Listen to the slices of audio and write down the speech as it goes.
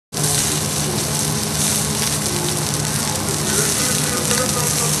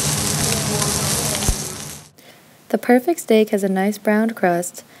The perfect steak has a nice browned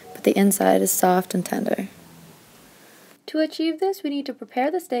crust, but the inside is soft and tender. To achieve this, we need to prepare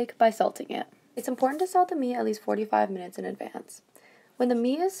the steak by salting it. It's important to salt the meat at least 45 minutes in advance. When the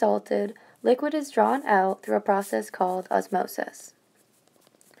meat is salted, liquid is drawn out through a process called osmosis.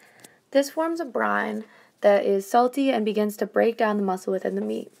 This forms a brine that is salty and begins to break down the muscle within the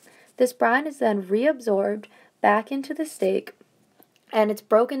meat. This brine is then reabsorbed back into the steak, and it's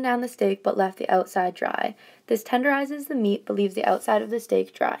broken down the steak but left the outside dry. This tenderizes the meat but leaves the outside of the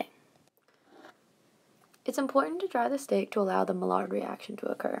steak dry. It's important to dry the steak to allow the Maillard reaction to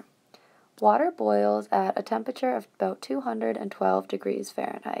occur. Water boils at a temperature of about 212 degrees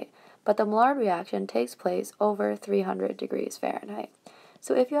Fahrenheit, but the Maillard reaction takes place over 300 degrees Fahrenheit.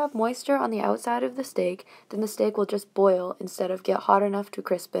 So if you have moisture on the outside of the steak, then the steak will just boil instead of get hot enough to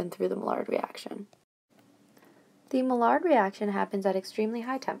crispen through the Maillard reaction. The Maillard reaction happens at extremely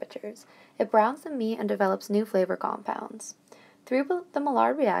high temperatures. It browns the meat and develops new flavor compounds. Through the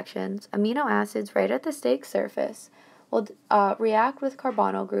Maillard reactions, amino acids right at the steak surface will react with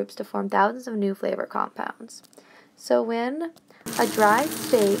carbonyl groups to form thousands of new flavor compounds. So when a dried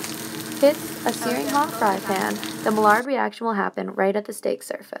steak hits a searing hot fry pan, the Maillard reaction will happen right at the steak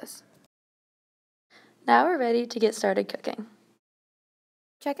surface. Now we're ready to get started cooking.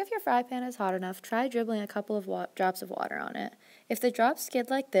 Check if your fry pan is hot enough. Try dribbling a couple of drops of water on it. If the drops skid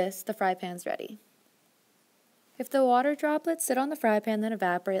like this, the fry pan's ready. If the water droplets sit on the fry pan then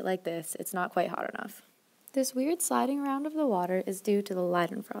evaporate like this, it's not quite hot enough. This weird sliding around of the water is due to the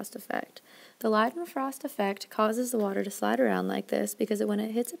Leidenfrost effect. The Leidenfrost effect causes the water to slide around like this because when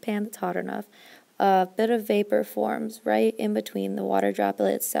it hits a pan that's hot enough, a bit of vapor forms right in between the water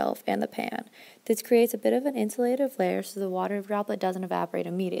droplet itself and the pan. This creates a bit of an insulative layer so the water droplet doesn't evaporate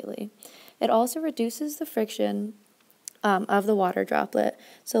immediately. It also reduces the friction of the water droplet,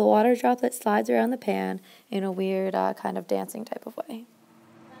 so the water droplet slides around the pan in a weird kind of dancing type of way.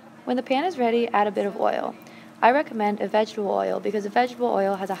 When the pan is ready, add a bit of oil. I recommend a vegetable oil because a vegetable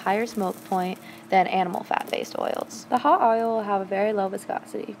oil has a higher smoke point than animal fat-based oils. The hot oil will have a very low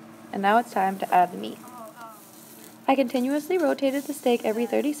viscosity. And now it's time to add the meat. I continuously rotated the steak every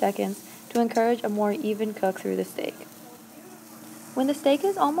 30 seconds to encourage a more even cook through the steak. When the steak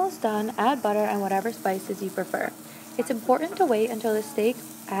is almost done, add butter and whatever spices you prefer. It's important to wait until the steak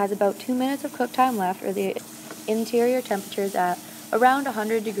has about 2 minutes of cook time left or the interior temperature is at around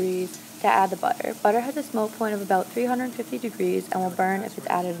 100 degrees to add the butter. Butter has a smoke point of about 350 degrees and will burn if it's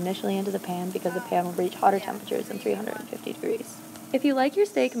added initially into the pan because the pan will reach hotter temperatures than 350 degrees. If you like your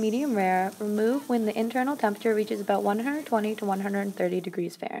steak medium rare, remove when the internal temperature reaches about 120 to 130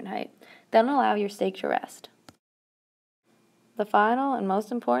 degrees Fahrenheit. Then allow your steak to rest. The final and most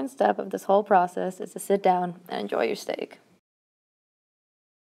important step of this whole process is to sit down and enjoy your steak.